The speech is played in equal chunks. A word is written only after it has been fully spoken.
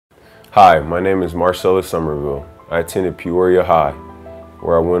Hi, my name is Marcellus Sommerville. I attended Peoria High,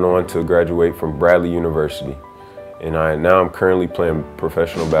 where I went on to graduate from Bradley University, and now I'm currently playing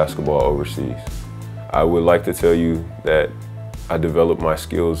professional basketball overseas. I would like to tell you that I developed my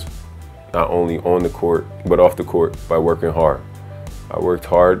skills not only on the court, but off the court by working hard. I worked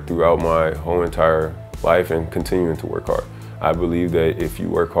hard throughout my whole entire life and continuing to work hard. I believe that if you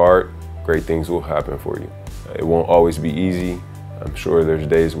work hard, great things will happen for you. It won't always be easy. I'm sure there's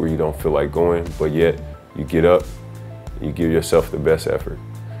days where you don't feel like going, but yet you get up, you give yourself the best effort.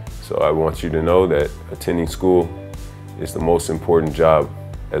 So I want you to know that attending school is the most important job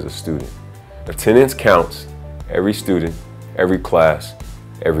as a student. Attendance counts, every student, every class,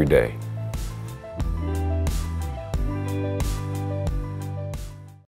 every day.